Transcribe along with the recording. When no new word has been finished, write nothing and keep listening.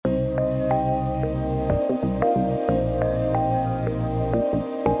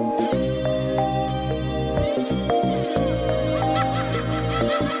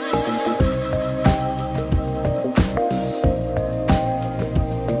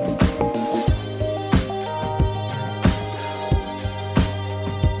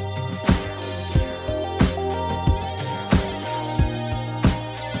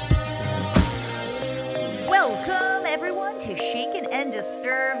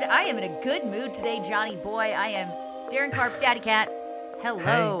I am in a good mood today, Johnny boy. I am Darren Carp, Daddy Cat.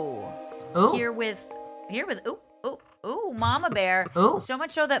 Hello. Hey. Ooh. Here with Mama Bear. Ooh. So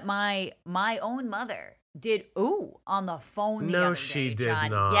much so that my own mother did on the phone the other day. No, she did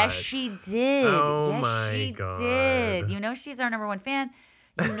John. not. Yes, she did. Oh yes, my she God. did. You know she's our number one fan.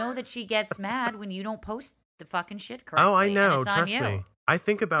 You know that she gets mad when you don't post the fucking shit correctly. Oh, I and know. it's on Trust you. me. I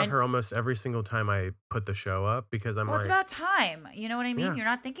think about And- her almost every single time I put the show up because I'm Well, it's like, about time. You know what I mean? Yeah. You're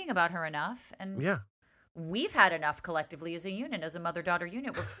not thinking about her enough. And yeah. we've had enough collectively as a unit, as a mother-daughter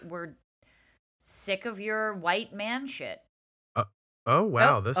unit. We're sick of your white man shit. Oh,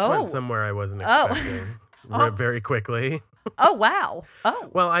 wow. Oh, This oh. went somewhere I wasn't Oh. expecting Oh. very quickly. Oh, wow. Oh.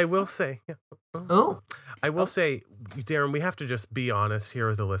 Well, I will say, Ooh. I will say, Darren, we have to just be honest here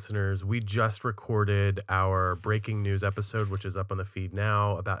with the listeners. We just recorded our breaking news episode, which is up on the feed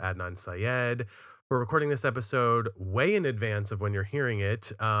now, about Adnan Syed. We're recording this episode way in advance of when you're hearing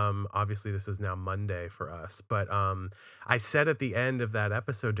it. Obviously, this is now Monday for us. But I said at the end of that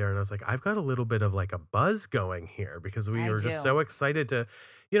episode, Darren, I was like, I've got a little bit of like a buzz going here because we were just so excited to,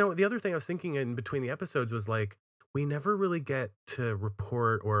 the other thing I was thinking in between the episodes was like, we never really get to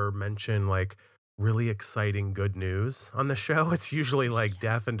report or mention like really exciting good news on the show. It's usually like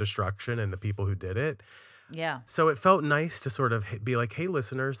death and destruction and the people who did it. Yeah. So it felt nice to sort of be like, hey,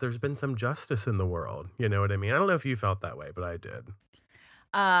 listeners, there's been some justice in the world. You know what I mean? I don't know if you felt that way, but I did.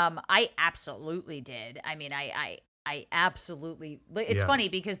 I absolutely did. I mean, I absolutely. It's Yeah. funny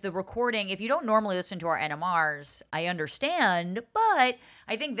because the recording, if you don't normally listen to our NMRs, I understand, but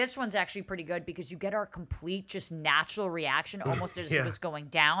I think this one's actually pretty good because you get our complete, just natural reaction almost as it Yeah. was going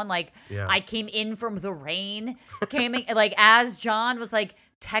down. Like, Yeah. I came in from the rain, like, as John was like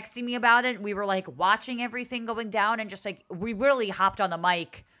texting me about it, we were like watching everything going down and just like, we really hopped on the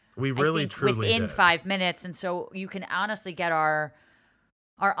mic. We I really, think truly within did. 5 minutes. And so you can honestly get our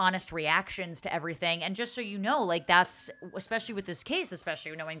honest reactions to everything. And just so you know, like that's, especially with this case,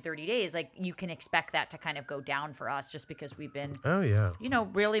 especially knowing 30 days, like you can expect that to kind of go down for us just because we've been, Oh, yeah.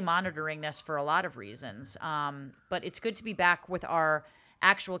 really monitoring this for a lot of reasons. But it's good to be back with our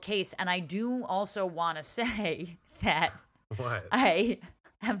actual case. And I do also want to say that What? I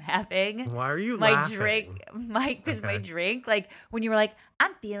am having Why are you my laughing? drink, my Okay. drink, like when you were like,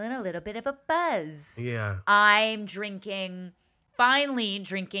 I'm feeling a little bit of a buzz. Yeah. I'm finally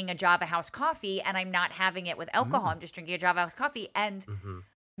drinking a Java House coffee, and I'm not having it with alcohol. I'm just drinking a Java House coffee, and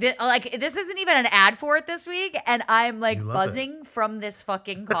this isn't even an ad for it this week, and I'm like You love buzzing from this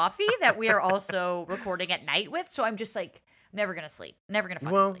fucking coffee that we are also recording at night with. So I'm just like never gonna sleep, never gonna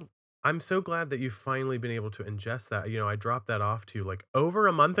fucking Well, sleep. I'm so glad that you've finally been able to ingest that. I dropped that off to you like over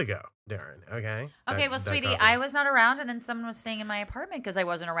a month ago, Darren. Okay. Okay, well, That sweetie, coffee. I was not around, and then someone was staying in my apartment because I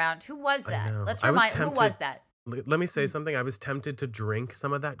wasn't around. Who was I that? know. Let's I was remind. Who tempted- was that? Let me say something. I was tempted to drink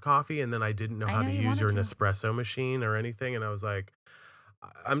some of that coffee, and then I didn't know I how know to you use your wanted to. Nespresso machine or anything, and I was like,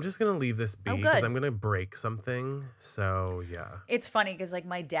 I'm just gonna leave this be Oh, because good. I'm gonna break something. So yeah. It's funny because like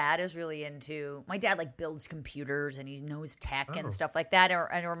my dad is really into. My dad like builds computers and he knows tech Oh. and stuff like that. And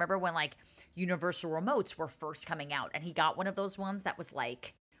I remember when like universal remotes were first coming out, and he got one of those ones that was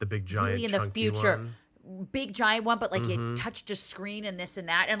like The big giant really in the chunky future. one. Big giant one, but like Mhm. it touched a screen and this and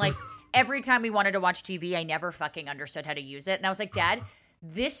that. And like every time we wanted to watch TV, I never fucking understood how to use it. And I was like, Dad,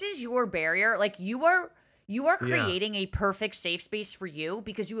 this is your barrier. Like you are creating a perfect safe space for you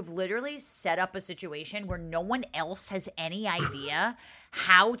because you have literally set up a situation where no one else has any idea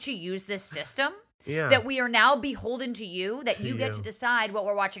how to use this system. Yeah. That we are now beholden to you, that To you get you. to decide what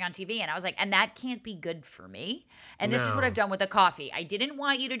we're watching on TV. And I was like, and that can't be good for me. And this is what No. I've done with the coffee. I didn't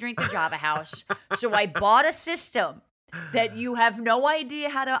want you to drink the Java House. So I bought a system that you have no idea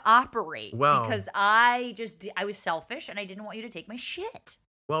how to operate. Well- because I was selfish and I didn't want you to take my shit.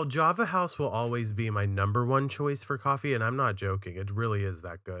 Well, Java House will always be my number one choice for coffee, and I'm not joking. It really is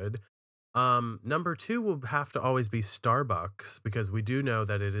that good. Number two will have to always be Starbucks because we do know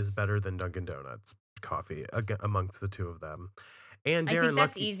that it is better than Dunkin' Donuts coffee amongst the two of them. And I Darren, think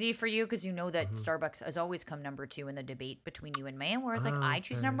that's lucky- easy for you because you know that Mhm. Starbucks has always come number 2 in the debate between you and me. Whereas like Oh, I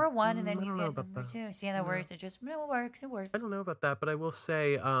choose okay. number 1 and then I you don't know get about number that. 2. See how that No. works? It just it works. It works. I don't know about that, but I will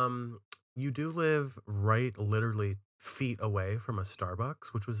say, you do live right, literally feet away from a Starbucks,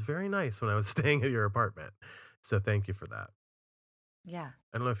 which was very nice when I was staying at your apartment. So thank you for that. Yeah.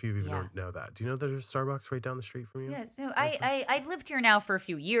 I don't know if you even Yeah. know that. Do you know there's a Starbucks right down the street from you? Yes. No, Okay. I've lived here now for a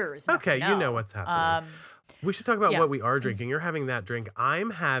few years. enough to Okay, you know what's happening. We should talk about yeah. what we are drinking. You're having that drink. I'm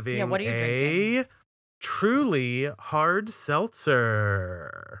having what are you a drinking? truly hard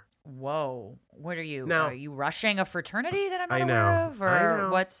seltzer. Whoa. What are you? Now- Are you rushing a fraternity that I'm not I aware know, of? I Or know.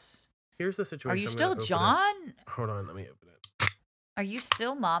 what's Here's the situation. Are you I'm still gonna open it. John? Hold on, let me open it. Are you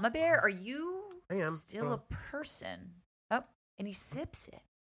still Mama Bear? Are you I am. still a person? Oh, and he sips it.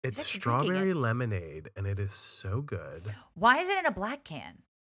 It's actually drinking strawberry it. lemonade, and it is so good. Why is it in a black can?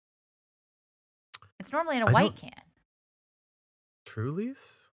 It's normally in a I white don't- can.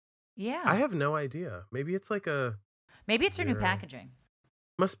 Truly's? Yeah. I have no idea. Maybe it's like a Maybe it's their new zero. packaging.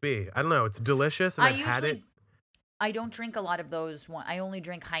 Must be. I don't know. It's delicious, and I've had it. I don't drink a lot of those. I only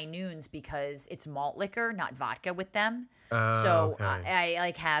drink High Noons because it's malt liquor, not vodka with them. So Okay. I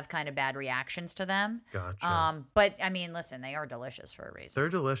like have kind of bad reactions to them. Gotcha. But I mean, listen, they are delicious for a reason. They're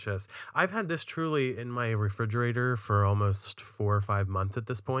delicious. I've had this Truly in my refrigerator for almost 4 or 5 months at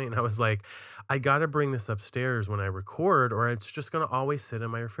this point, and I was like, I got to bring this upstairs when I record, or it's just going to always sit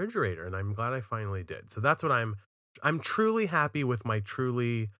in my refrigerator. And I'm glad I finally did. So that's what I'm truly happy with my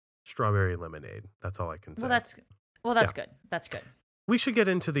Truly strawberry lemonade. That's all I can say. That's good. That's good. We should get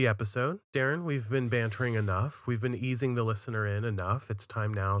into the episode. Darren, we've been bantering enough. We've been easing the listener in enough. It's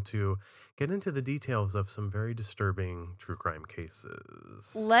time now to get into the details of some very disturbing true crime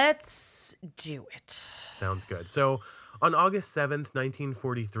cases. Let's do it. Sounds good. So, on August 7th,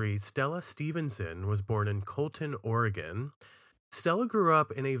 1943, Stella Stevenson was born in Colton, Oregon. Stella grew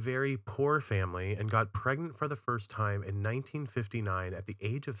up in a very poor family and got pregnant for the first time in 1959 at the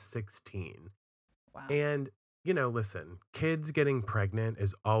age of 16. Wow. And listen, kids getting pregnant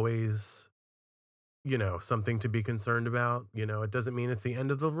is always, something to be concerned about. It doesn't mean it's the end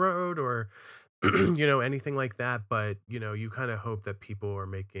of the road or, anything like that. But, you kind of hope that people are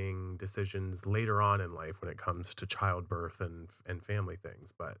making decisions later on in life when it comes to childbirth and family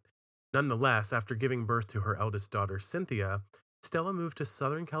things. But nonetheless, after giving birth to her eldest daughter, Cynthia, Stella moved to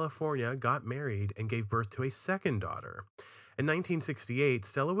Southern California, got married, and gave birth to a second daughter. In 1968,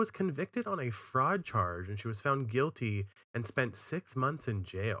 Stella was convicted on a fraud charge, and she was found guilty and spent 6 months in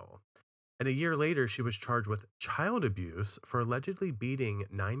jail. And a year later, she was charged with child abuse for allegedly beating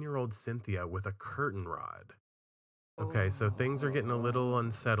 9-year-old Cynthia with a curtain rod. Okay, so things are getting a little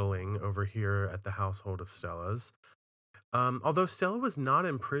unsettling over here at the household of Stella's. Although Stella was not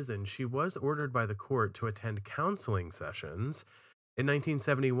in prison, she was ordered by the court to attend counseling sessions. In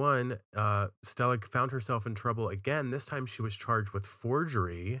 1971, Stella found herself in trouble again. This time she was charged with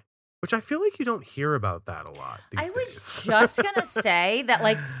forgery, which I feel like you don't hear about that a lot these days. I was just going to say that,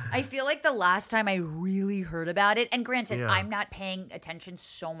 I feel like the last time I really heard about it, and granted, Yeah. I'm not paying attention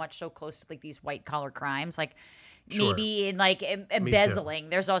so close to, these white-collar crimes, Sure. maybe in, embezzling.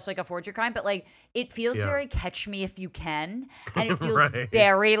 There's also, a forgery crime, but, it feels Yeah. very Catch Me If You Can, and it feels Right.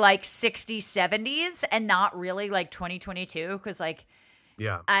 very, 60s, 70s, and not really, 2022, because,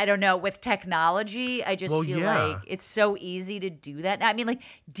 Yeah. I don't know. With technology, I just feel like it's so easy to do that. I mean,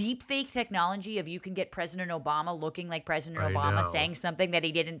 deep fake technology of you can get President Obama looking like President I Obama know. saying something that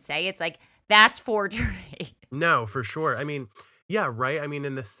he didn't say. It's that's forgery. No, for sure. I mean, yeah, right. I mean,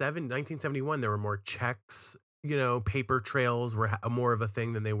 in the 1971, there were more checks, paper trails were more of a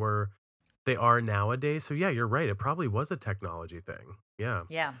thing than they are nowadays. So yeah, you're right. It probably was a technology thing. Yeah.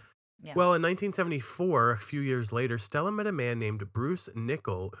 Yeah. Yeah. Well, in 1974, a few years later, Stella met a man named Bruce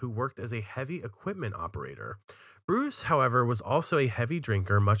Nickel who worked as a heavy equipment operator. Bruce, however, was also a heavy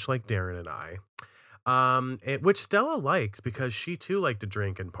drinker, much like Darren and I, which Stella liked because she too liked to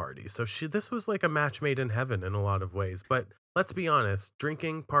drink and party. So this was like a match made in heaven in a lot of ways. But let's be honest,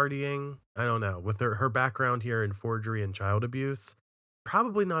 drinking, partying, I don't know, with her background here in forgery and child abuse,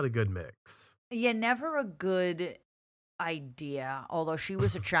 probably not a good mix. Yeah, never a good idea, although she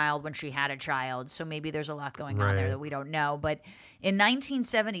was a child when she had a child, so maybe there's a lot going on there Right. that we don't know. But in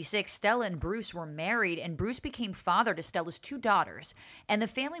 1976, Stella and Bruce were married, and Bruce became father to Stella's 2 daughters, and the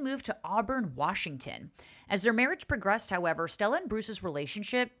family moved to Auburn, Washington. As their marriage progressed, however, Stella and Bruce's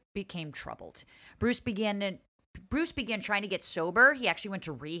relationship became troubled. Bruce began trying to get sober. He actually went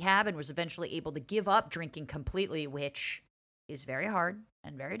to rehab and was eventually able to give up drinking completely, which is very hard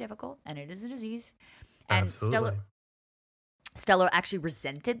and very difficult, and it is a disease. And Absolutely. Stella actually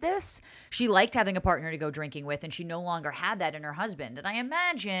resented this. She liked having a partner to go drinking with, and she no longer had that in her husband. And I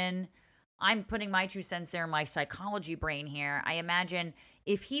imagine, I'm putting my 2 cents there, my psychology brain here. I imagine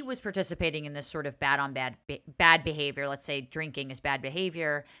if he was participating in this sort of bad behavior, let's say drinking is bad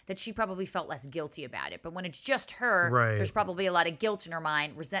behavior, that she probably felt less guilty about it. But when it's just her, Right. there's probably a lot of guilt in her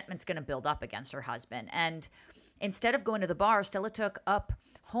mind. Resentment's going to build up against her husband. And instead of going to the bar, Stella took up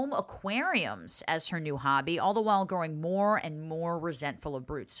home aquariums as her new hobby, all the while growing more and more resentful of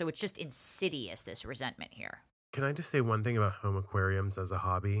Bruce. So it's just insidious, this resentment here. Can I just say one thing about home aquariums as a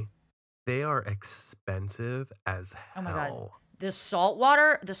hobby? They are expensive as hell. Oh my God. The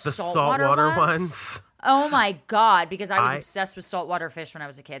saltwater ones. Oh my God, because I was obsessed with saltwater fish when I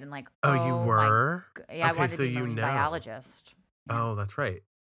was a kid, and Oh, you were? Yeah, I Okay, wanted so to be a you marine know. biologist. Yeah. Oh, that's right.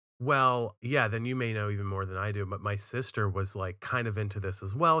 Well, yeah, then you may know even more than I do, but my sister was like kind of into this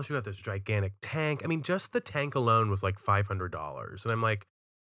as well. She got this gigantic tank. I mean, just the tank alone was like $500. And I'm like,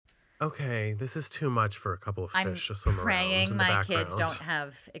 okay, this is too much for a couple of I'm fish to swim around praying in the my kids don't background.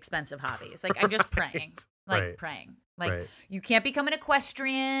 have expensive hobbies. Like, I'm just praying. Like, Right, praying. Like, right. you can't become an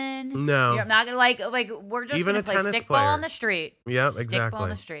equestrian. No, You're not gonna like we're just even gonna a play tennis stickball on player. the street. Yep, Stickball on exactly.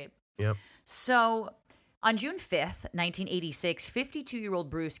 the street. Yep. So, on June 5th, 1986, 52-year-old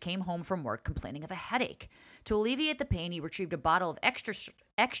Bruce came home from work complaining of a headache. To alleviate the pain, he retrieved a bottle of extra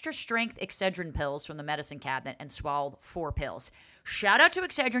strength Excedrin pills from the medicine cabinet and swallowed 4 pills. Shout out to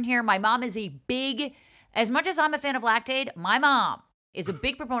Excedrin here. My mom is a big, as much as I'm a fan of Lactaid, my mom is a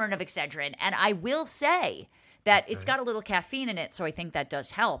big proponent of Excedrin. And I will say that it's got a little caffeine in it, so I think that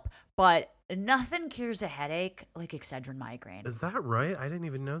does help. But nothing cures a headache like Excedrin migraine. Is that right? I didn't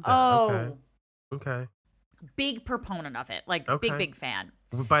even know that. Oh, Okay. big proponent of it. Like, Okay. big fan.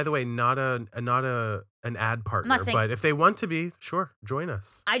 Well, by the way, not an ad partner, saying- but if they want to be, sure, join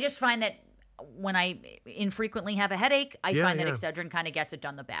us. I just find that when I infrequently have a headache, I Yeah, find that yeah. Excedrin kind of gets it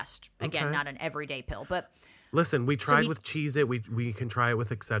done the best. Again, Okay. not an everyday pill, but Listen, we tried he's- with Cheez-It. We can try it with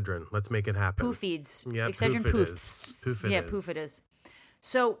Excedrin. Let's make it happen. poof feeds. Yeah, Excedrin poof it poof. is. Poof it Yeah, is. poof it is.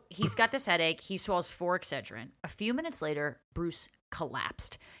 So he's got this headache. He swallows 4 Excedrin. A few minutes later, Bruce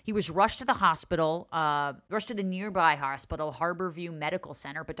collapsed. He was rushed to the hospital, rushed to the nearby hospital, Harborview Medical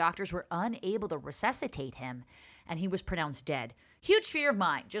Center, but doctors were unable to resuscitate him, and he was pronounced dead. Huge fear of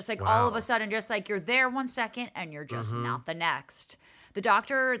mine. Just like all of Wow. a sudden, just like you're there one second and you're just not the next. The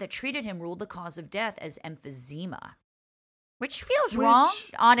doctor that treated him ruled the cause of death as emphysema, which feels wrong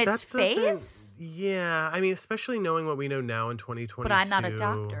on its that doesn't- face. Yeah, I mean, especially knowing what we know now in 2022. But I'm not a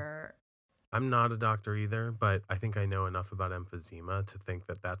doctor. I'm not a doctor either, but I think I know enough about emphysema to think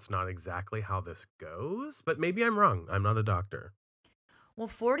that that's not exactly how this goes. But maybe I'm wrong. I'm not a doctor. Well,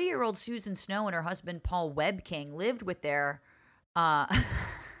 40-year-old Susan Snow and her husband Paul Webking lived with their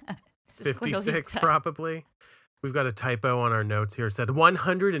this is clearly 56 probably. We've got a typo on our notes here. It said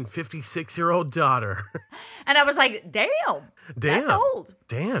 156-year-old daughter. And I was like, damn. Damn. That's old.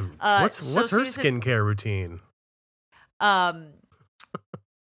 Damn. So What's her Susan- skincare routine?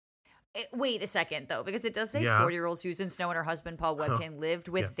 Wait a second, though, because it does say Yeah. 40-year-old Susan Snow and her husband Paul Webkin lived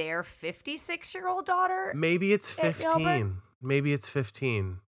with their 56-year-old daughter. Maybe it's Albert? 15. Maybe it's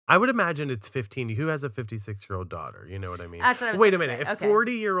 15. I would imagine it's 15. Who has a 56-year-old daughter? You know what I mean? That's what I was Wait a gonna minute. say. If Okay.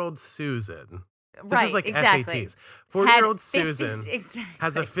 40-year-old Susan, this Right, is like exactly. SATs. 40-year-old Had 50 Susan exactly.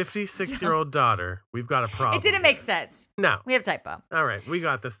 has a 56-year-old daughter. We've got a problem. It didn't make here. sense. No. We have typo. All right, we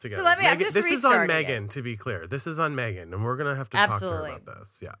got this together. let me- I'm Megan, just this is on restarting it. Megan, to be clear. This is on Megan, and we're gonna have to Absolutely. talk to her about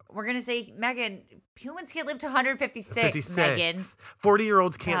this. Yeah. We're going to say, Megan, humans can't live to 156, 56. Megan.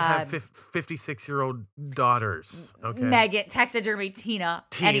 40-year-olds can't have God. 56-year-old daughters. Okay. Megan, taxidermy Tina.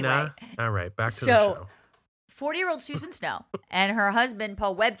 Tina. Anyway. All right, back to the So- show. 40-year-old Susan Snow and her husband,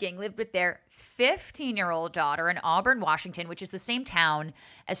 Paul Webking, lived with their 15-year-old daughter in Auburn, Washington, which is the same town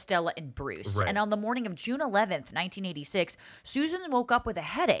as Stella and Bruce. Right. And on the morning of June 11th, 1986, Susan woke up with a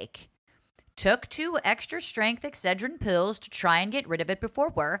headache, took 2 extra-strength Excedrin pills to try and get rid of it before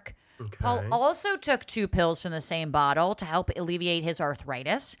work. Okay. Paul also took 2 pills from the same bottle to help alleviate his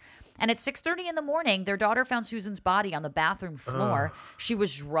arthritis. And at 6:30 in the morning, their daughter found Susan's body on the bathroom floor. She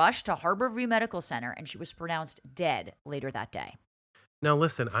was rushed to Harborview Medical Center, and she was pronounced dead later that day. Now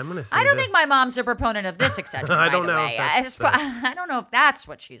listen, I'm gonna say I don't this. think my mom's a proponent of this Excedrin. I by don't the know way. if that's As far- I don't know if that's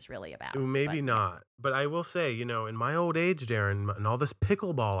what she's really about. Maybe but- not. But I will say, in my old age, Darren, and all this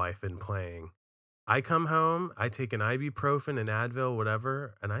pickleball I've been playing, I come home, I take an ibuprofen, an Advil,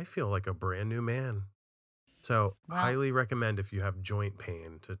 whatever, and I feel like a brand new man. So Well- highly recommend if you have joint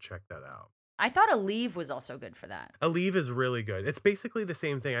pain to check that out. I thought Aleve was also good for that. Aleve is really good. It's basically the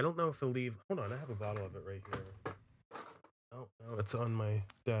same thing. I don't know if Aleve. Hold on, I have a bottle of it right here. Oh, no, it's on my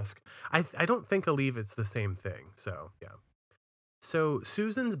desk. I don't think Aleve is the same thing. So yeah. So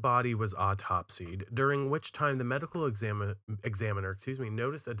Susan's body was autopsied, during which time the medical examiner,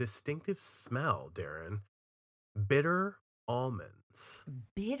 noticed a distinctive smell. Darren, bitter almonds,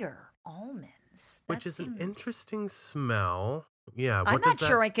 Bitter almonds. which That is an seems- interesting smell. Yeah, I'm what does not that?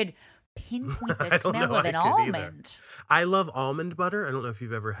 sure I could pinpoint I the don't smell know of I an could either. almond. I love almond butter. I don't know if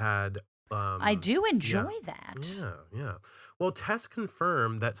you've ever had. I do enjoy that. Yeah, yeah. Well, tests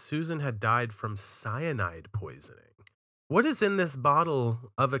confirmed that Susan had died from cyanide poisoning. What is in this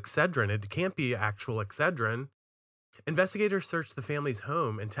bottle of Excedrin? It can't be actual Excedrin. Investigators searched the family's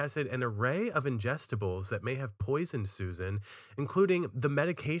home and tested an array of ingestibles that may have poisoned Susan, including the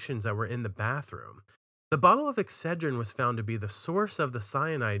medications that were in the bathroom. The bottle of Excedrin was found to be the source of the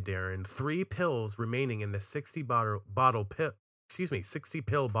cyanide, Darren. 3 pills remaining in the 60 bottle 60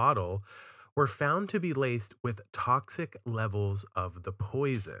 pill bottle were found to be laced with toxic levels of the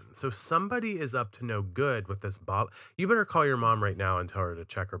poison. So somebody is up to no good with this bottle. You better call your mom right now and tell her to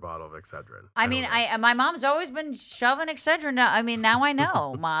check her bottle of Excedrin. I mean, my mom's always been shoving Excedrin down. I mean, now I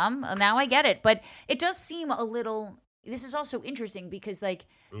know, Mom. Now I get it. But it does seem a little. This is also interesting because, like,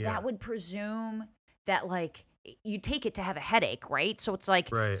 that would presume that, like, you take it to have a headache, right? So it's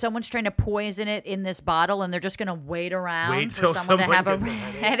like someone's trying to poison it in this bottle and they're just going to wait around for someone to have a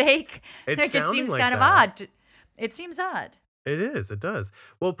headache. It seems like kind of odd. It seems odd. It is. It does.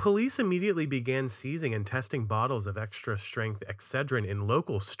 Well, police immediately began seizing and testing bottles of extra strength Excedrin in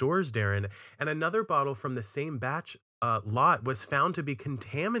local stores, Darren, and another bottle from the same batch lot was found to be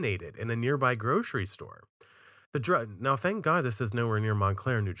contaminated in a nearby grocery store. The drug. Now, thank God this is nowhere near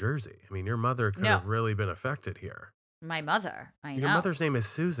Montclair, New Jersey. I mean, your mother could have really been affected here. My mother. I know. Your mother's name is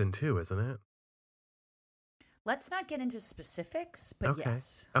Susan, too, isn't it? Let's not get into specifics, but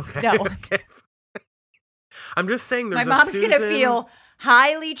yes. Okay. No. Okay. I'm just saying there's my mom's going to feel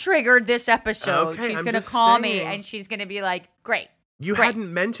highly triggered this episode. Okay, she's going to call me and she's going to be like, great. You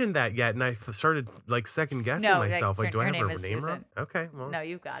hadn't mentioned that yet, and I started like second guessing myself. Like, do I have her name wrong? Okay, well, no,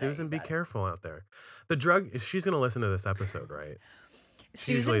 you got Susan, be careful out there. The drug. She's going to listen to this episode, right?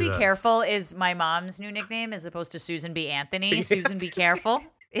 Susan Be Careful is my mom's new nickname, as opposed to Susan B. Anthony. Yeah. Susan Be Careful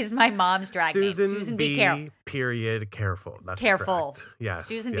is my mom's drag name. Susan B. Careful. That's careful. Correct. Yes.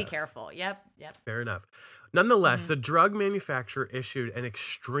 Susan Be Careful. Yep. Fair enough. Nonetheless, the drug manufacturer issued an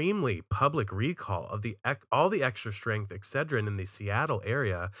extremely public recall of all the extra strength Excedrin in the Seattle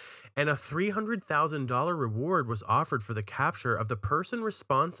area, and a $300,000 reward was offered for the capture of the person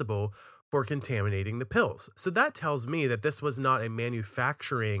responsible for contaminating the pills. So that tells me that this was not a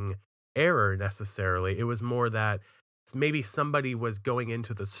manufacturing error necessarily. It was more that maybe somebody was going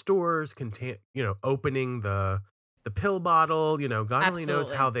into the stores, opening the pill bottle, God only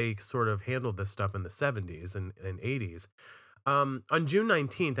knows how they sort of handled this stuff in the 70s and 80s. On June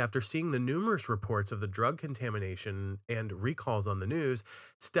 19th, after seeing the numerous reports of the drug contamination and recalls on the news,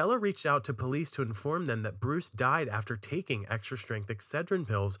 Stella reached out to police to inform them that Bruce died after taking extra-strength Excedrin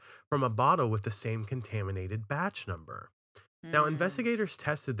pills from a bottle with the same contaminated batch number. Now, investigators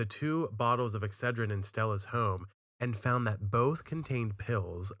tested the 2 bottles of Excedrin in Stella's home and found that both contained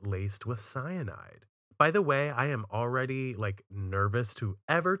pills laced with cyanide. By the way, I am already nervous to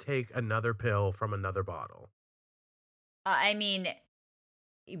ever take another pill from another bottle. I mean,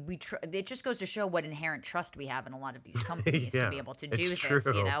 it just goes to show what inherent trust we have in a lot of these companies to be able to do this. True.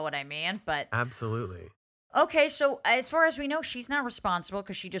 You know what I mean? But absolutely. Okay, so as far as we know, she's not responsible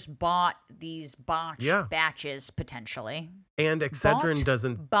because she just bought these botched batches potentially. And Excedrin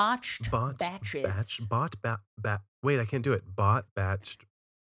doesn't botched batches. Wait, I can't do it. Botched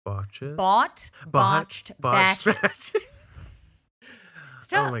batches. Botched batches.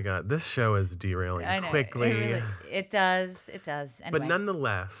 Oh my God, this show is derailing quickly. It does. Anyway. But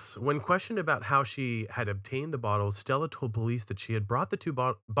nonetheless, when questioned about how she had obtained the bottles, Stella told police that she had bought the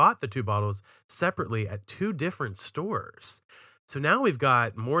 2 bottles separately at 2 different stores. So now we've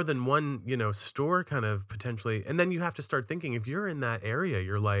got more than one, store kind of potentially. And then you have to start thinking, if you're in that area,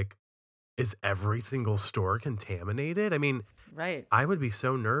 you're like, is every single store contaminated? I mean, right. I would be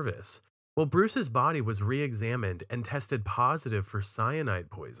so nervous. Well, Bruce's body was re-examined and tested positive for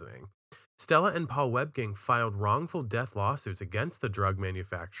cyanide poisoning. Stella and Paul Webking filed wrongful death lawsuits against the drug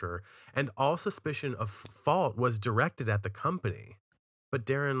manufacturer, and all suspicion of fault was directed at the company. But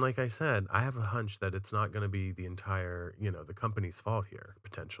Darren, like I said, I have a hunch that it's not going to be the entire, the company's fault here,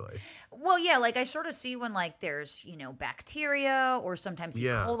 potentially. Well, yeah, I sort of see when there's, bacteria or sometimes E.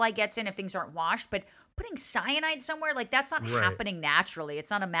 coli gets in if things aren't washed, but putting cyanide somewhere, that's not happening naturally. It's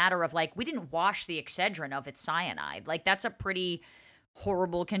not a matter of we didn't wash the Excedrin of its cyanide. That's a pretty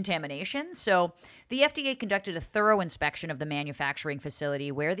horrible contamination. So the FDA conducted a thorough inspection of the manufacturing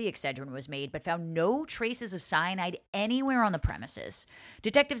facility where the Excedrin was made, but found no traces of cyanide anywhere on the premises.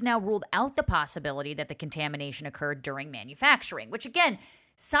 Detectives now ruled out the possibility that the contamination occurred during manufacturing, which again,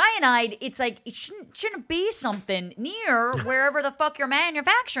 cyanide, it's it shouldn't be something near wherever the fuck you're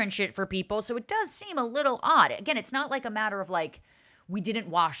manufacturing shit for people. So it does seem a little odd. Again, it's not a matter of we didn't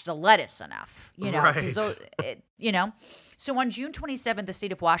wash the lettuce enough, Right. So on June 27th, the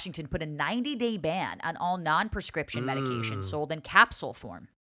state of Washington put a 90-day ban on all non-prescription medications sold in capsule form.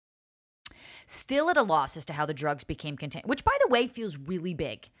 Still at a loss as to how the drugs became contained, which, by the way, feels really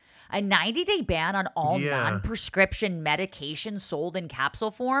big. A 90-day ban on all non-prescription medications sold in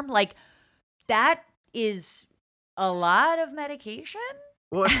capsule form? That is a lot of medication?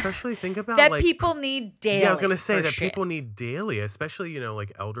 Well, especially think about that people need daily. Yeah, I was going to say that people need daily, especially,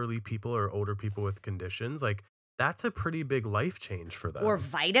 elderly people or older people with conditions. that's a pretty big life change for them. Or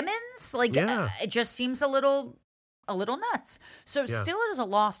vitamins? Like, Yeah. it just seems a little nuts. So Yeah. still as a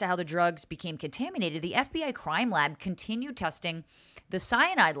loss to how the drugs became contaminated, the FBI crime lab continued testing the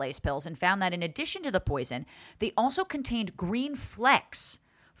cyanide lace pills and found that in addition to the poison, they also contained green flecks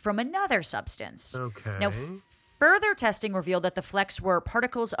from another substance. Okay. Now, further testing revealed that the flecks were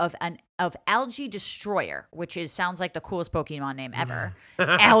particles of algae destroyer, which sounds like the coolest Pokemon name ever.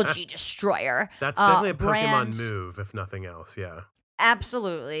 Algae destroyer. That's definitely a brand- Pokemon move, if nothing else. Yeah.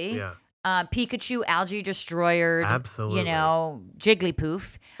 Absolutely. Yeah. Pikachu, algae destroyer. Absolutely.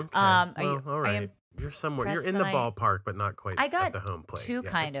 Jigglypuff. Okay. Are well, you? all I right. am You're somewhere. You're impressed in the that ballpark, but not quite I got at the home plate. two Yeah,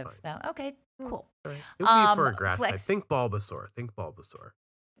 kind that's of fine. though. Okay, cool. All right. It would be for a grass type. Flex. Think Bulbasaur. Think Bulbasaur.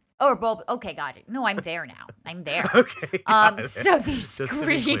 Or bulb. Okay, got it. No, I'm there now. I'm there. Okay. got it. So these Just to be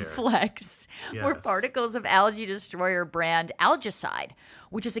green clear. flecks were Yes. particles of algae destroyer brand algicide,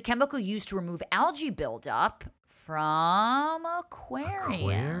 which is a chemical used to remove algae buildup from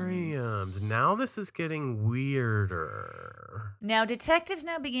aquariums. Now this is getting weirder. Now, detectives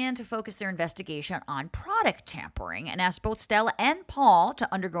now began to focus their investigation on product tampering and asked both Stella and Paul to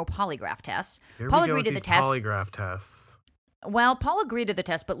undergo polygraph tests. Here Paul we go agreed with to the these test. polygraph tests. Well, Paul agreed to the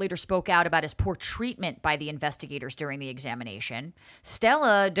test, but later spoke out about his poor treatment by the investigators during the examination.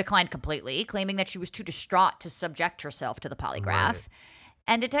 Stella declined completely, claiming that she was too distraught to subject herself to the polygraph. Right.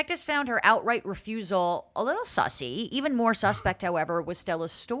 And detectives found her outright refusal a little sussy. Even more suspect, however, was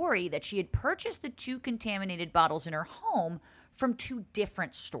Stella's story that she had purchased the 2 contaminated bottles in her home from 2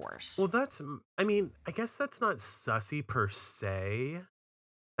 different stores. Well, I guess that's not sussy per se.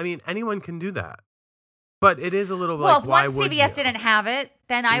 I mean, anyone can do that. But it is a little well, like, if why one would CVS you? didn't have it,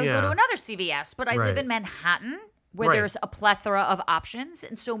 then I would go Yeah. to another CVS. But I live Right. in Manhattan, where Right. there's a plethora of options.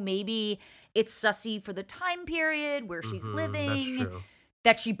 And so maybe it's sussy for the time period where she's living. That's true.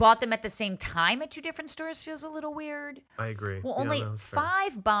 That she bought them at the same time at 2 different stores feels a little weird. I agree. Well, Yeah, only no, that's fair.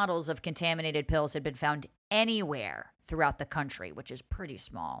 5 bottles of contaminated pills had been found anywhere throughout the country, which is pretty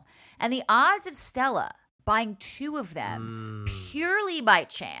small. And the odds of Stella buying 2 of them purely by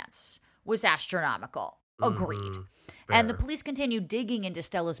chance was astronomical. Agreed. And the Fair. police continued digging into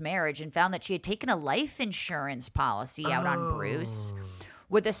Stella's marriage and found that she had taken a life insurance policy out on Bruce Oh.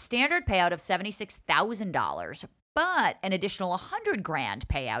 with a standard payout of $76,000, but an additional $100,000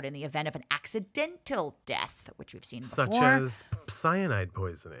 payout in the event of an accidental death, which we've seen before. Such as cyanide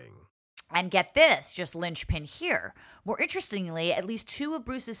poisoning. And get this, just linchpin here. More interestingly, at least 2 of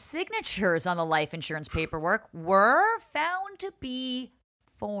Bruce's signatures on the life insurance paperwork were found to be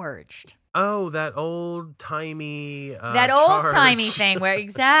forged. Oh, that old timey. That old timey charge. thing where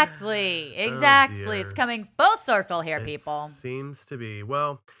exactly. dear. It's coming full circle here, It people. Seems to be.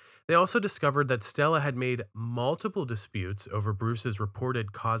 Well, they also discovered that Stella had made multiple disputes over Bruce's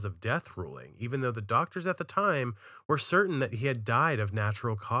reported cause of death ruling, even though the doctors at the time were certain that he had died of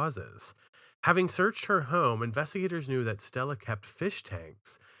natural causes. Having searched her home, investigators knew that Stella kept fish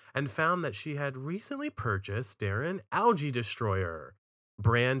tanks and found that she had recently purchased Darren Algae Destroyer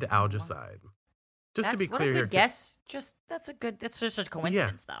brand algicide. Just to be What clear a here, good guess. That's just a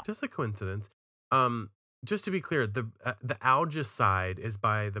coincidence, though. just a coincidence. Just to be clear, the algicide is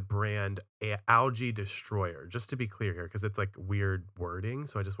by the brand Algae Destroyer. Just to be clear here, because it's like weird wording,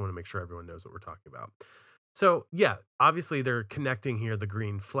 so I just want to make sure everyone knows what we're talking about. So yeah, obviously they're connecting here the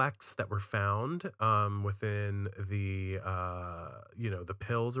green flecks that were found within the the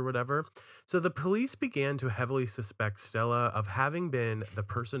pills or whatever. So the police began to heavily suspect Stella of having been the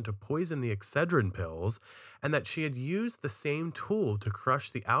person to poison the Excedrin pills, and that she had used the same tool to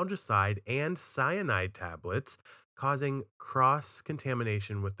crush the algicide and cyanide tablets, causing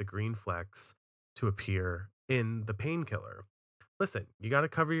cross-contamination with the green flecks to appear in the painkiller. Listen, you got to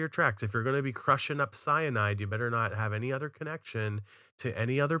cover your tracks. If you're going to be crushing up cyanide, you better not have any other connection to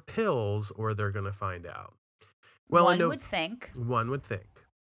any other pills, or they're going to find out. Well, One would think. One would think.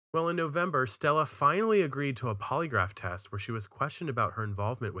 Well, in November, Stella finally agreed to a polygraph test where she was questioned about her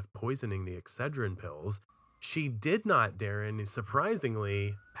involvement with poisoning the Excedrin pills. She did not, Darren,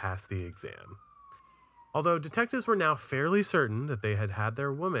 surprisingly, pass the exam. Although detectives were now fairly certain that they had had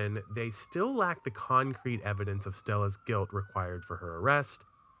their woman, they still lacked the concrete evidence of Stella's guilt required for her arrest.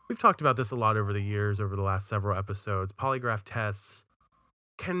 We've talked about this a lot over the years, over the last several episodes. Polygraph tests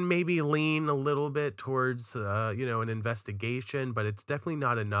can maybe lean a little bit towards, an investigation, but it's definitely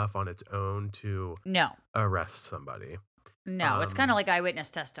not enough on its own to No. arrest somebody. No, it's kind of like eyewitness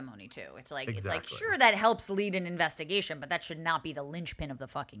testimony too. It's like Exactly. sure that helps lead an investigation, but that should not be the linchpin of the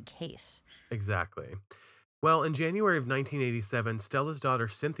fucking case. Exactly. Well, in January of 1987, Stella's daughter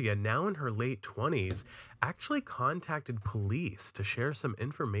Cynthia, now in her late 20s, actually contacted police to share some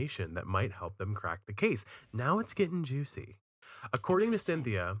information that might help them crack the case. Now it's getting juicy. According to Interesting.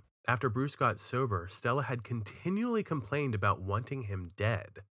 Cynthia, after Bruce got sober, Stella had continually complained about wanting him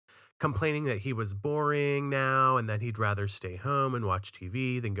dead, complaining that he was boring now and that he'd rather stay home and watch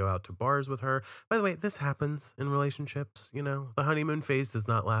TV than go out to bars with her. By the way, this happens in relationships, the honeymoon phase does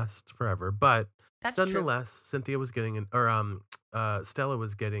not last forever, but That's true. nonetheless, Stella was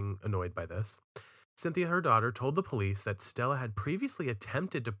getting annoyed by this. Cynthia, her daughter, told the police that Stella had previously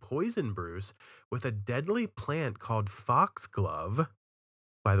attempted to poison Bruce with a deadly plant called foxglove.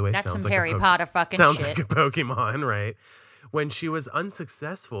 By the way, That's sounds some like Harry Potter fucking sounds shit. like a Pokemon, right? When she was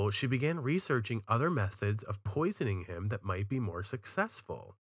unsuccessful, she began researching other methods of poisoning him that might be more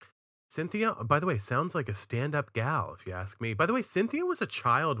successful. Cynthia, by the way, sounds like a stand-up gal, if you ask me. By the way, Cynthia was a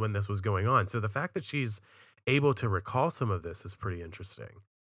child when this was going on, so the fact that she's able to recall some of this is pretty interesting.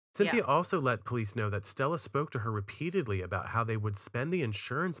 Cynthia also let police know that Stella spoke to her repeatedly about how they would spend the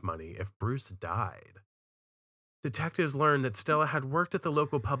insurance money if Bruce died. Detectives learned that Stella had worked at the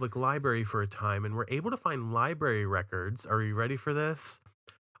local public library for a time and were able to find library records, are you ready for this?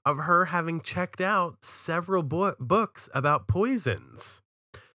 Of her having checked out several books about poisons,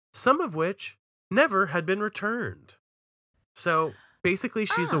 some of which never had been returned. So basically,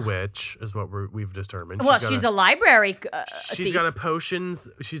 she's a witch, is what we've determined. Well, she's a library She's thief. got a potions.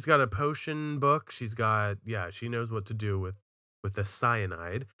 She's got a potion book. She knows what to do with the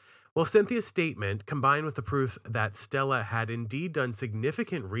cyanide. Well, Cynthia's statement, combined with the proof that Stella had indeed done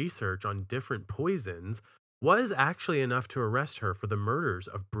significant research on different poisons, was actually enough to arrest her for the murders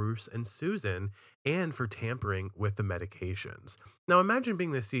of Bruce and Susan and for tampering with the medications. Now, imagine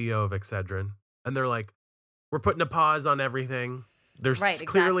being the CEO of Excedrin, and they're like, we're putting a pause on everything. There's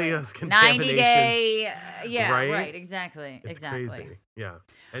clearly a contamination. 90-day. Right? Exactly. It's exactly. crazy. Yeah.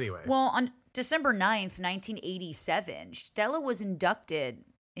 Anyway. Well, on December 9th, 1987, Stella was indicted.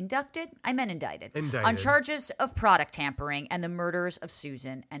 I meant indicted. On charges of product tampering and the murders of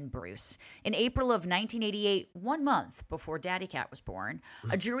Susan and Bruce. In April of 1988, 1 month before Daddy Cat was born,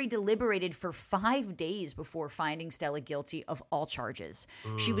 a jury deliberated for 5 days before finding Stella guilty of all charges.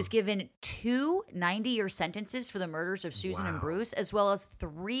 She was given 2 90-year sentences for the murders of Susan and Bruce, as well as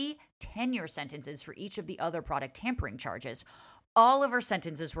 3 10-year sentences for each of the other product tampering charges. All of her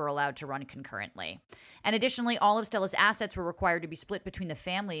sentences were allowed to run concurrently. And additionally, all of Stella's assets were required to be split between the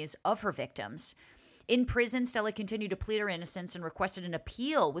families of her victims. In prison, Stella continued to plead her innocence and requested an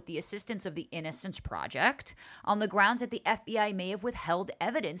appeal with the assistance of the Innocence Project on the grounds that the FBI may have withheld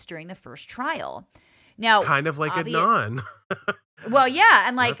evidence during the first trial. Now, kind of like Adnan. Well, yeah,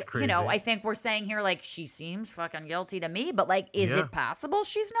 and That's crazy. I think we're saying here, she seems fucking guilty to me, but is it possible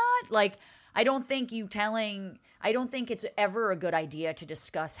she's not? I don't think it's ever a good idea to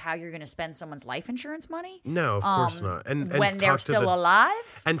discuss how you're going to spend someone's life insurance money. No, of course not. And when they're still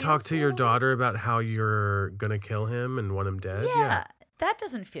alive. And talk to your daughter about how you're going to kill him and want him dead. Yeah, that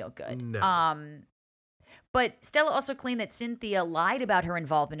doesn't feel good. No. But Stella also claimed that Cynthia lied about her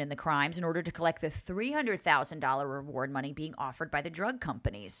involvement in the crimes in order to collect the $300,000 reward money being offered by the drug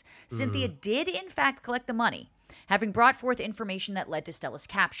companies. Cynthia did, in fact, collect the money, having brought forth information that led to Stella's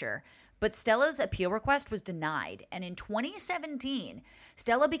capture. But Stella's appeal request was denied, and in 2017,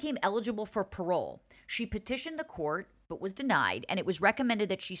 Stella became eligible for parole. She petitioned the court, but was denied, and it was recommended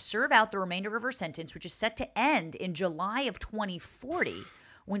that she serve out the remainder of her sentence, which is set to end in July of 2040,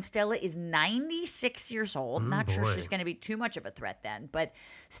 when Stella is 96 years old. Not sure she's going to be too much of a threat then, but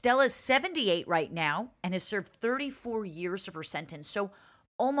Stella's 78 right now and has served 34 years of her sentence, so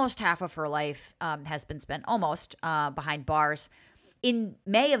almost half of her life has been spent behind bars. In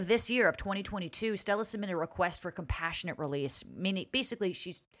May of this year, of 2022, Stella submitted a request for compassionate release, meaning basically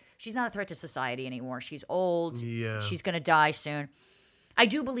she's not a threat to society anymore. She's old. Yeah. She's going to die soon. I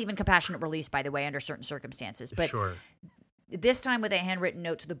do believe in compassionate release, by the way, under certain circumstances. But sure. This time with a handwritten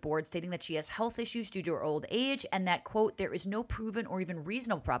note to the board stating that she has health issues due to her old age and that, quote, there is no proven or even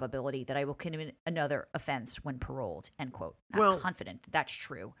reasonable probability that I will commit another offense when paroled, end quote. I'm confident that's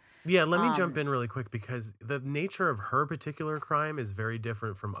true. Yeah, let me jump in really quick because the nature of her particular crime is very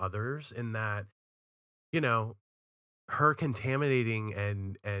different from others in that, her contaminating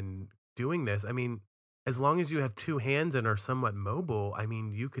and doing this, I mean, as long as you have 2 hands and are somewhat mobile, I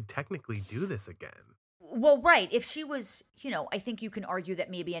mean, you could technically do this again. Well, right. If she was, I think you can argue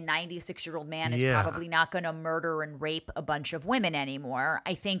that maybe a 96-year-old man is probably not going to murder and rape a bunch of women anymore.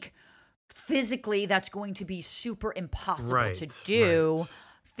 I think physically that's going to be super impossible to do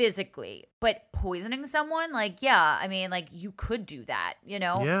physically. But poisoning someone, you could do that,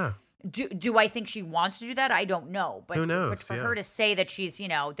 Yeah. Do I think she wants to do that? I don't know. But, Who knows? But for her to say that she's,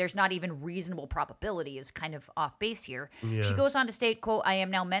 there's not even reasonable probability is kind of off base here. Yeah. She goes on to state, quote, I am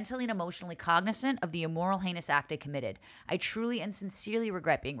now mentally and emotionally cognizant of the immoral, heinous act I committed. I truly and sincerely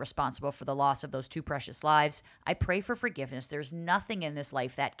regret being responsible for the loss of those 2 precious lives. I pray for forgiveness. There's nothing in this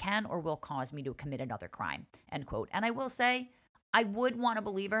life that can or will cause me to commit another crime, end quote. And I will say, I would want to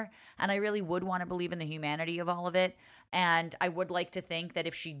believe her, and I really would want to believe in the humanity of all of it. And I would like to think that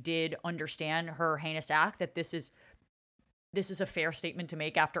if she did understand her heinous act, that this is a fair statement to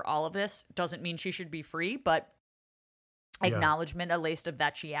make after all of this. Doesn't mean she should be free, but acknowledgement at least of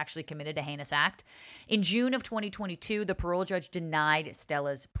that she actually committed a heinous act. In June of 2022, the parole judge denied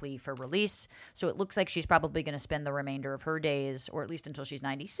Stella's plea for release. So it looks like she's probably going to spend the remainder of her days, or at least until she's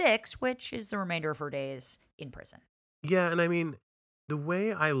 96, which is the remainder of her days in prison. Yeah, and I mean, the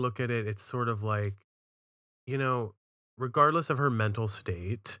way I look at it, it's sort of like, regardless of her mental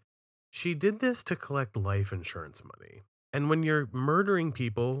state, she did this to collect life insurance money. And when you're murdering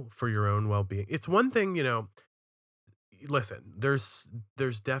people for your own well-being, it's one thing, listen, there's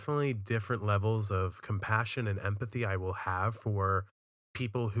definitely different levels of compassion and empathy I will have for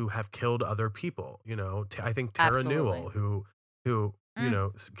people who have killed other people. I think Tara Absolutely. Newell, who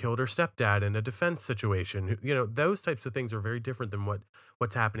killed her stepdad in a defense situation. Those types of things are very different than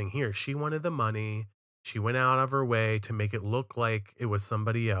what's happening here. She wanted the money. She went out of her way to make it look like it was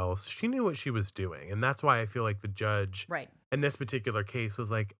somebody else. She knew what she was doing. And that's why I feel like the judge in this particular case was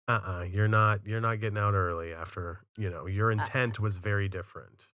like, you're not getting out early after, your intent was very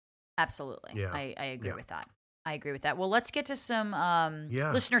different. Absolutely. Yeah. I agree with that. I agree with that. Well, let's get to some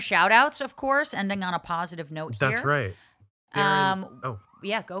listener shout outs, of course, ending on a positive note here. That's right. Darren,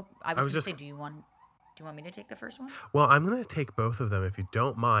 yeah, go. I was going to say, do you want me to take the first one? Well, I'm going to take both of them if you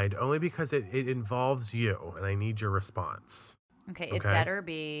don't mind, only because it involves you and I need your response. Okay, it better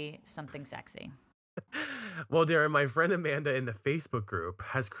be something sexy. Well, Darren, my friend Amanda in the Facebook group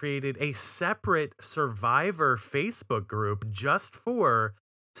has created a separate Survivor Facebook group just for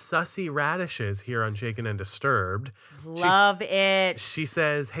Sussy Radishes here on Shaken and Disturbed. Love it. She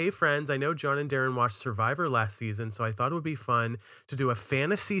says, hey friends, I know John and Darren watched Survivor last season, so I thought it would be fun to do a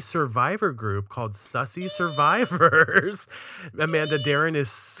fantasy Survivor group called Sussy Survivors. Amanda, Darren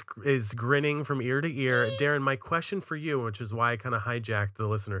is grinning from ear to ear. Darren, my question for you, which is why I kind of hijacked the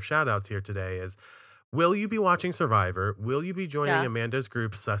listener shout outs here today, is will you be watching Survivor? Will you be joining Amanda's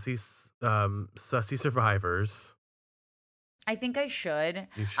group, Sussy Survivors? I think I should.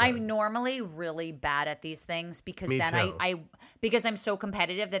 I'm normally really bad at these things because because I'm so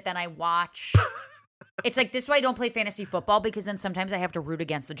competitive that then I watch. It's like this is why I don't play fantasy football, because then sometimes I have to root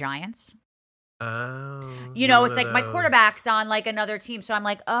against the Giants. Oh. It's like my quarterback's on like another team, so I'm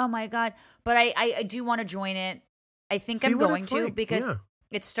like, oh my God. But I do want to join it. I think I'm going to because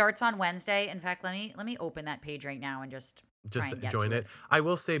it starts on Wednesday. In fact, let me open that page right now and just join it. I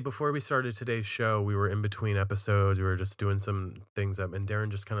will say, before we started today's show, we were in between episodes. We were just doing some things up, and Darren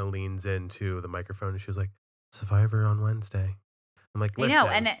just kind of leans into the microphone and she was like, Survivor on Wednesday. I'm like, listen.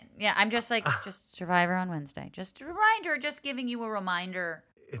 And I'm just like, just Survivor on Wednesday. Just a reminder, just giving you a reminder.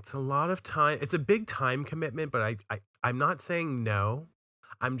 It's a lot of time. It's a big time commitment, but I'm not saying no.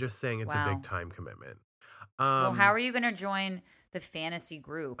 I'm just saying it's a big time commitment. Well, how are you going to join the fantasy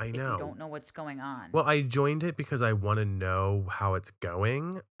group if you don't know what's going on? Well, I joined it because I want to know how it's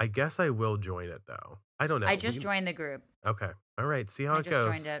going. I guess I will join it, though. I don't know. I just joined the group. Okay. All right. See how it goes.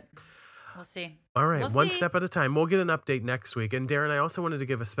 I just joined it. We'll see. All right. One step at a time. We'll get an update next week. And Darren, I also wanted to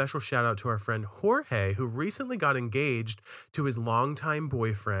give a special shout out to our friend Jorge, who recently got engaged to his longtime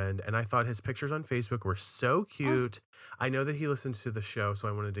boyfriend. And I thought his pictures on Facebook were so cute. I know that he listens to the show, so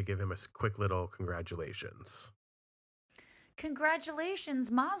I wanted to give him a quick little congratulations.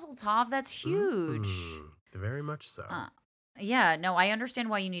 Congratulations, Mazel Tov. That's huge. Very much so. Yeah, no, I understand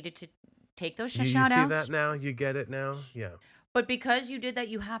why you needed to take those shout outs. You see that now? You get it now? Yeah. But because you did that,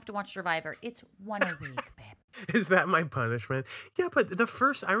 you have to watch Survivor. It's one a week, babe. Is that my punishment? Yeah, but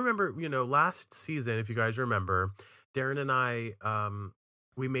I remember, last season, if you guys remember, Darren and I,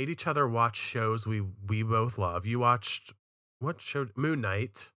 we made each other watch shows we both love. You watched, what show? Moon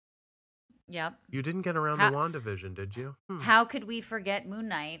Knight. Yep. You didn't get around to WandaVision, did you? How could we forget Moon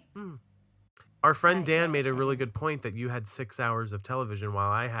Knight? Our friend Dan made a really good point that you had 6 hours of television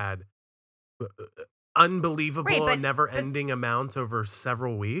while I had unbelievable never-ending amounts over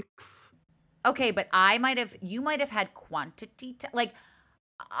several weeks. Okay, but you might have had quantity.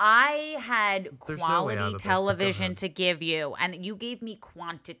 I had quality television to give you, and you gave me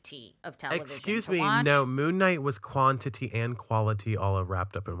quantity of television. Excuse me, no, Moon Knight was quantity and quality all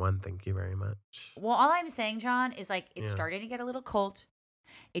wrapped up in one. Thank you very much. Well, all I'm saying, John, is it started to get a little cold.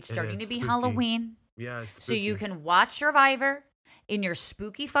 It's It starting is to be spooky. Halloween. Yeah, it's So you spooky. can watch Survivor in your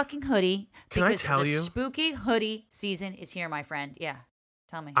spooky fucking hoodie. Can I because tell the you? spooky hoodie season is here, my friend. Yeah.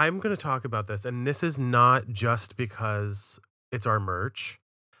 Tell me. I'm going to talk about this, and this is not just because it's our merch.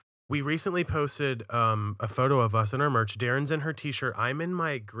 We recently posted a photo of us in our merch. Darren's in her t-shirt. I'm in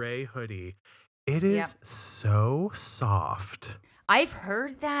my gray hoodie. It is Yep. so soft. I've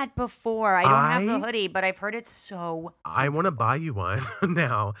heard that before. I don't have the hoodie, but I've heard it's so. I want to buy you one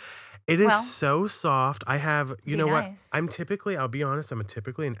now. It is Well, so soft. I have, you know nice. what? I'll be honest, I'm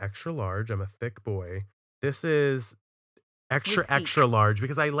typically an extra large. I'm a thick boy. This is extra, You're extra large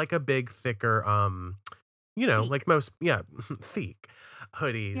because I like a big, thicker, Thick. like most, thick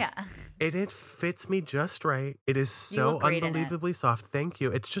hoodies. Yeah. It fits me just right. It is You so look great in it. unbelievably soft. Thank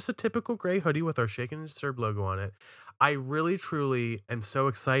you. It's just a typical gray hoodie with our Shaken and Disturbed logo on it. I really, truly am so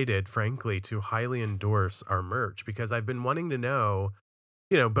excited, frankly, to highly endorse our merch because I've been wanting to know,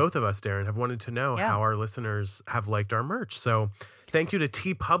 both of us, Darren, have wanted to know Yeah. how our listeners have liked our merch. So thank you to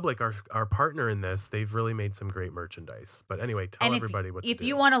TeePublic, our partner in this. They've really made some great merchandise. But anyway, tell And everybody what to if do.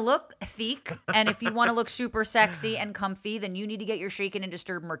 you want to look thick and if you want to look super sexy and comfy, then you need to get your Shaken and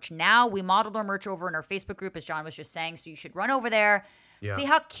Disturbed merch now. We modeled our merch over in our Facebook group, as John was just saying, so you should run over there. Yeah. See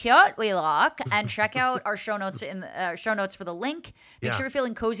how cute we look, and check out our show notes show notes for the link. Make Yeah. sure you're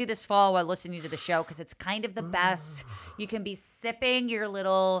feeling cozy this fall while listening to the show because it's kind of the best. You can be sipping your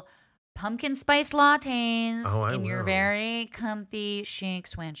little pumpkin spice lattes Oh, I in your will. very comfy chic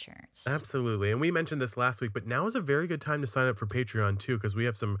sweatshirts. Absolutely. And we mentioned this last week, but now is a very good time to sign up for Patreon too, because we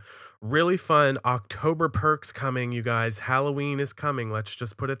have some really fun October perks coming, you guys. Halloween is coming. Let's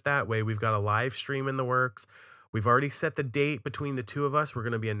just put it that way. We've got a live stream in the works. We've already set the date between the two of us. We're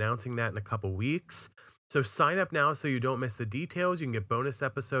going to be announcing that in a couple weeks. So sign up now so you don't miss the details. You can get bonus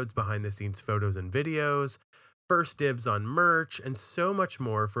episodes, behind the scenes photos and videos, first dibs on merch, and so much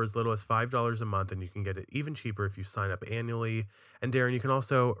more for as little as $5 a month. And you can get it even cheaper if you sign up annually. And Darren, you can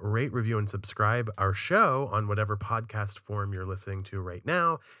also rate, review, and subscribe our show on whatever podcast form you're listening to right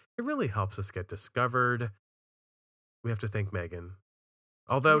now. It really helps us get discovered. We have to thank Megan.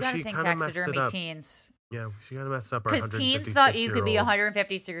 Although You gotta she think kind of messed it taxidermy up. teens. Yeah, she kind of messed up our Because teens thought you could be 156-year-old.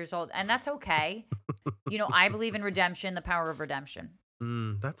 156 years old, and that's okay. I believe in redemption, the power of redemption.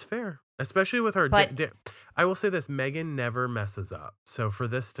 That's fair. Especially with her. But- I will say this, Megan never messes up. So for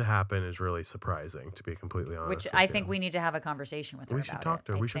this to happen is really surprising, to be completely honest. Which with I you. think we need to have a conversation with her We about should talk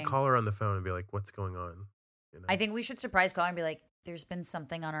to her. I We should think- call her on the phone and be like, what's going on? I think we should surprise call her and be like, there's been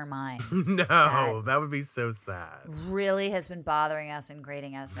something on our minds. No, that that would be so sad. really has been bothering us and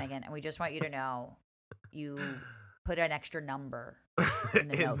grating us, Megan. And we just want you to know you put an extra number in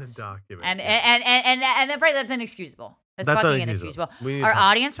the notes. document. And, yeah. and then, frankly, that's inexcusable. That's fucking inexcusable. We need to Our talk.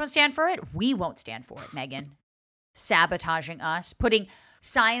 audience won't stand for it. We won't stand for it, Megan. Sabotaging us, putting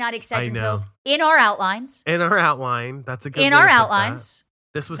cyanotic Excedrin know. pills in our outlines. In our outline, that's a good In way our to put outlines. that.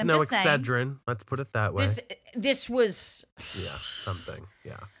 This was I'm no just saying. Excedrin. Let's put it that way. This was Yeah, something.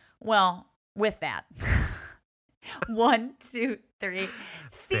 Yeah. Well, with that. 1, 2, 3.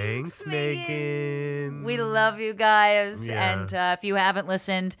 Thanks, Megan. We love you guys. Yeah. And if you haven't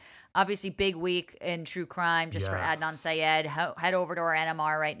listened, obviously big week in true crime just for Yes. Adnan Syed. Head over to our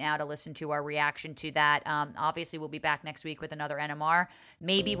NMR right now to listen to our reaction to that. Obviously, we'll be back next week with another NMR.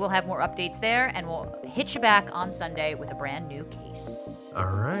 Maybe we'll have more updates there, and we'll hit you back on Sunday with a brand new case. All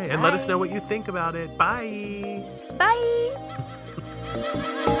right. And let us know what you think about it. Bye.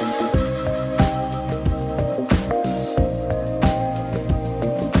 Bye.